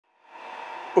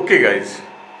Okay guys,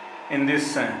 in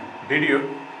this video,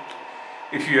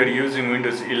 if you are using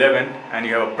Windows 11 and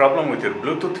you have a problem with your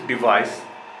Bluetooth device,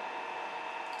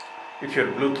 if your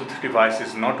Bluetooth device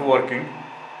is not working,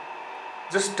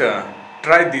 just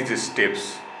try these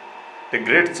steps. The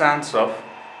great chance of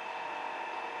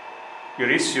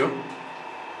your issue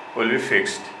will be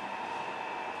fixed.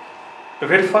 The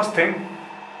very first thing,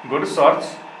 go to search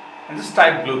and just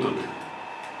type Bluetooth.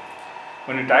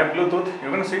 When you type Bluetooth,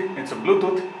 you're going to see it's a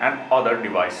Bluetooth and other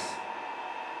device.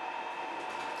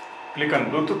 Click on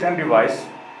Bluetooth and device.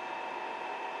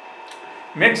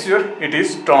 Make sure it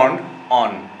is turned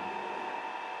on.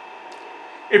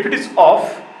 If it is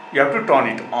off, you have to turn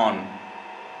it on.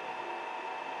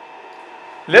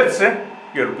 Let's say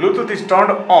your Bluetooth is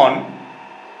turned on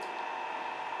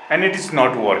and it is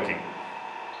not working.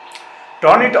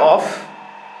 Turn it off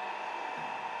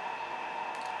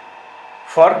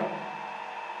for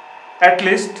at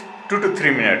least 2 to 3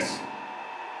 minutes.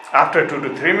 After 2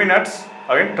 to 3 minutes,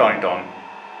 again turn it on.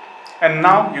 And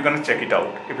now you're going to check it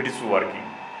out if it is working.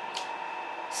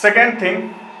 Second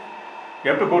thing, you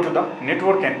have to go to the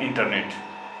network and internet.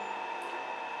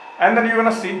 And then you're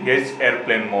going to see here is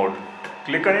airplane mode.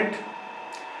 Click on it.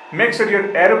 Make sure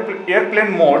your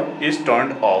airplane mode is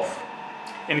turned off.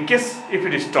 In case if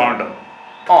it is turned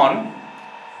on,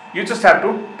 you just have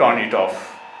to turn it off.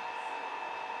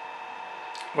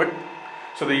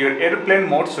 So your airplane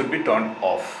mode should be turned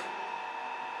off.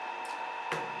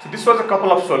 So this was a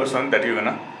couple of solutions that you're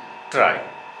gonna try.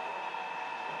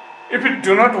 If it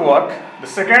do not work, the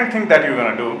second thing that you're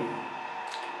gonna do,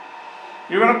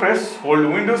 you're gonna hold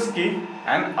Windows key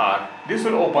and R. This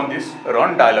will open this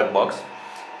run dialog box.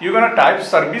 You're gonna type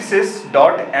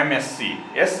services.msc,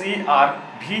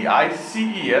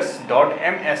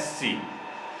 services.msc.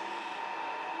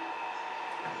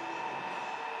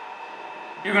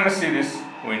 You're going to see this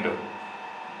window.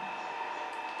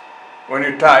 When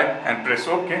you type and press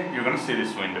OK, you're going to see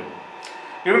this window.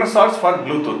 You're going to search for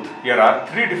Bluetooth. Here are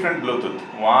 3 different Bluetooth.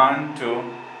 1, 2,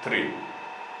 3.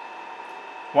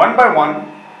 One by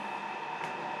one,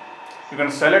 you're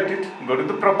going to select it, go to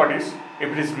the properties.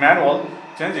 If it is manual,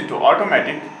 change it to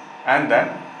automatic and then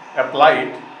apply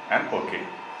it and OK.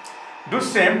 Do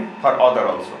same for other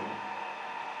also.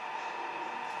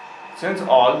 Change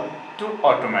all to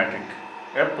automatic.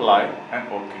 Apply and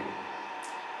OK.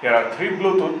 Here are 3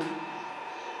 Bluetooth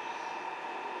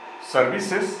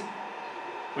services.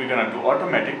 We're gonna do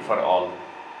automatic for all.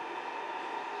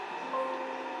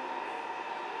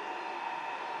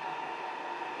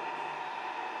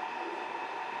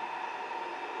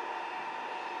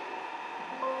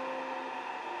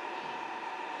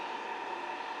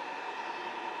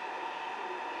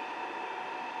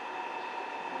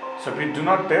 So if we do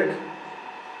not take,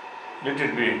 let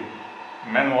it be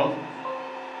manual.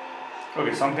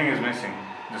 Okay, something is missing.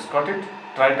 Just cut it,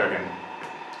 try it again.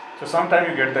 So sometimes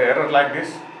you get the error like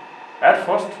this. At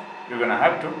first, you're gonna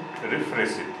have to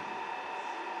refresh it.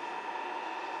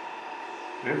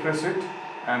 Refresh it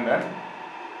and then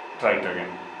try it again.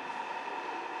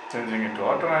 Changing it to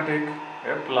automatic,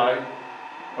 apply.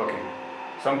 Okay,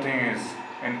 something is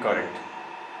incorrect.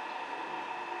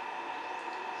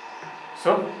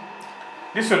 So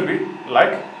this will be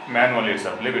like manual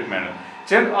itself. Leave it manual.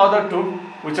 Change other 2,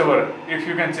 whichever. If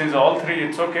you can change all 3,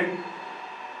 it's okay.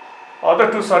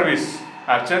 Other 2 service,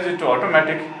 I've changed it to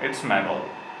automatic, it's manual.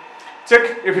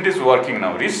 Check if it is working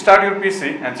now. Restart your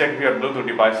PC and check if your Bluetooth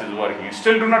device is working.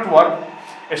 Still do not work,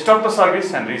 stop the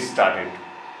service and restart it.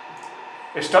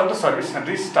 Stop the service and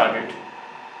restart it.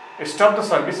 Stop the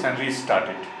service and restart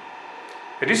it.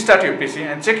 Restart your PC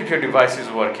and check if your device is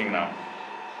working now.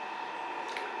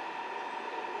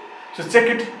 So check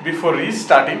it before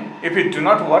restarting. If it do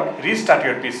not work, restart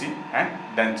your PC and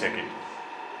then check it.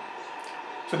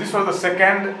 So this was the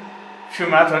second few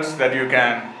methods that you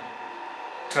can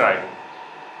try.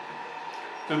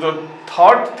 So the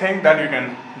third thing that you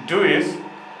can do is,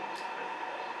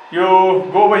 you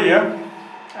go over here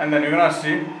and then you're gonna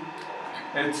see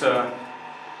it's a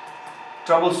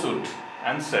troubleshoot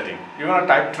and setting. You're gonna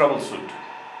type troubleshoot.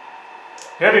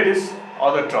 Here it is,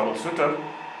 other troubleshooter.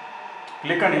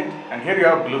 Click on it and here you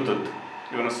have Bluetooth.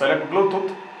 You're going to select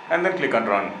Bluetooth and then click on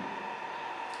run.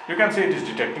 You can see it is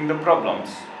detecting the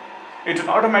problems. It will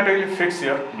automatically fix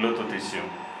your Bluetooth issue.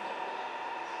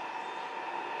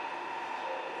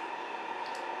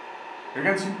 You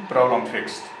can see problem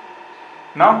fixed.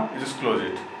 Now you just close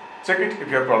it. Check it if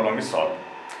your problem is solved.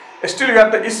 Still you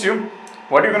have the issue.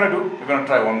 What you're going to do? You're going to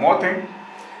try one more thing.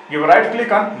 Give a right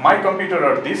click on my computer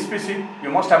or this PC.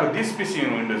 You must have a this PC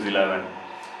in Windows 11.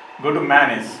 Go to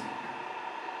manage.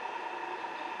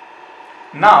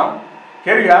 Now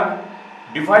here you have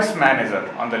device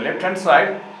manager on the left hand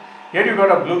side. Here you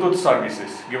got a Bluetooth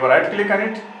services. Give a right click on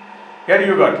it. Here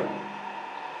you got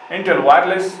Intel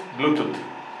wireless Bluetooth.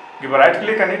 Give a right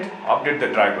click on it, update the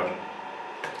driver.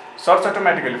 Search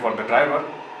automatically for the driver.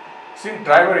 See,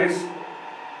 driver is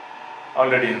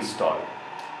already installed.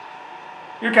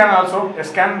 You can also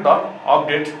scan the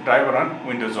update driver on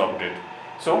Windows Update.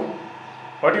 So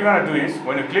what you're gonna do is,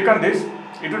 when you click on this,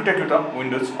 it will take you to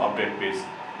Windows Update page.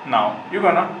 Now you're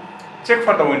gonna check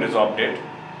for the Windows Update,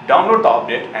 download the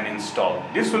update and install.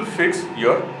 This will fix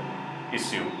your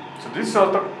issue. So this is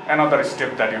also another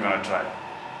step that you're gonna try.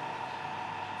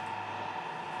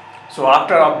 So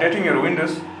after updating your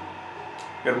Windows,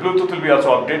 your Bluetooth will be also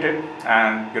updated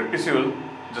and your PC will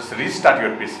just restart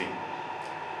your PC.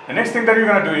 The next thing that you're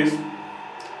gonna do is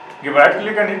give a right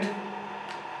click on it,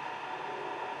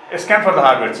 scan for the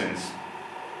hardware change.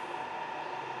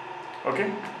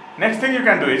 Okay. Next thing you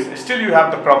can do is, still you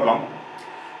have the problem,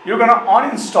 you're gonna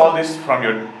uninstall this from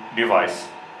your device.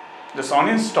 Just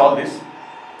uninstall this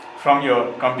from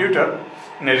your computer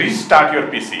and restart your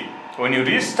PC. When you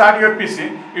restart your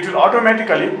PC, it will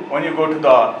automatically, when you go to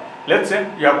the, let's say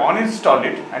you have uninstalled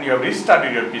it and you have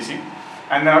restarted your PC,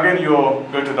 and then again you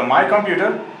go to the My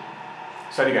Computer.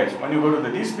 Sorry guys, when you go to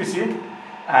this PC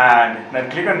and then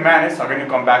click on Manage, again you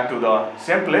come back to the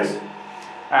same place,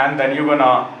 and then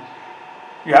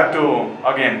you have to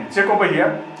again check over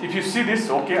here. If you see this,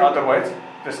 okay, otherwise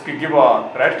just give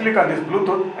a right click on this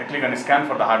Bluetooth and click on Scan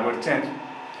for the hardware change,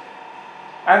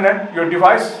 and then your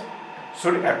device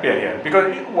should appear here,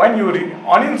 because when you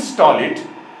uninstall it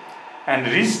and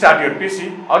restart your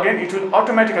PC, again it will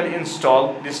automatically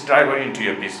install this driver into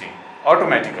your PC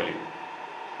automatically.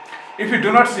 If you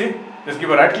do not see, just give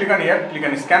a right click on here, click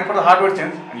on Scan for the hardware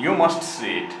change, and you must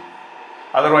see it.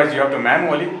 Otherwise you have to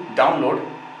manually download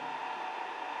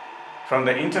from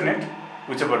the internet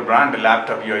whichever brand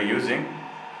laptop you are using.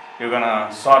 You're gonna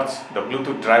search the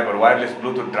Bluetooth driver, wireless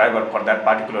Bluetooth driver for that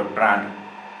particular brand,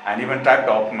 and even type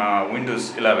of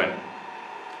Windows 11,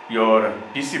 your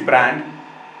PC brand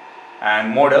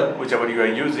and model, whichever you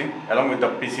are using, along with the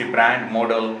PC brand,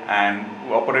 model and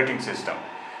operating system.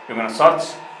 You're going to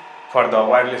search for the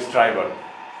wireless driver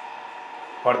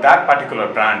for that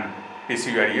particular brand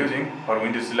PC you are using for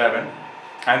Windows 11,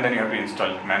 and then you have to install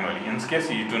it manually in case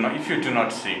if you do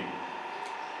not see.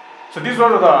 So these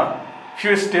were the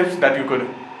few steps that you could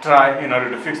try in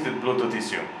order to fix the Bluetooth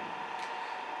issue.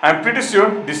 I am pretty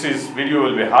sure this video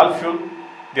will be helpful.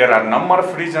 There are a number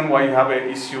of reasons why you have an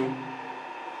issue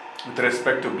with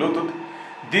respect to Bluetooth.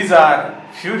 These are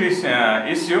few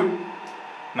issues.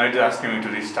 Now it is asking me to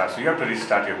restart, so you have to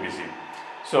restart your PC.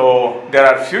 So there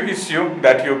are few issues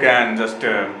that you can just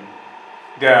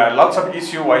there are lots of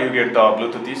issues why you get the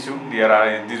Bluetooth issue.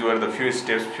 These were the few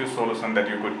steps, few solutions that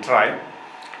you could try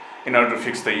in order to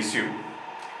fix the issue.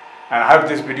 And I hope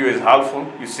this video is helpful.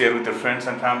 You share with your friends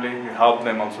and family, you help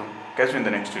them also. Catch you in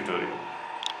the next tutorial.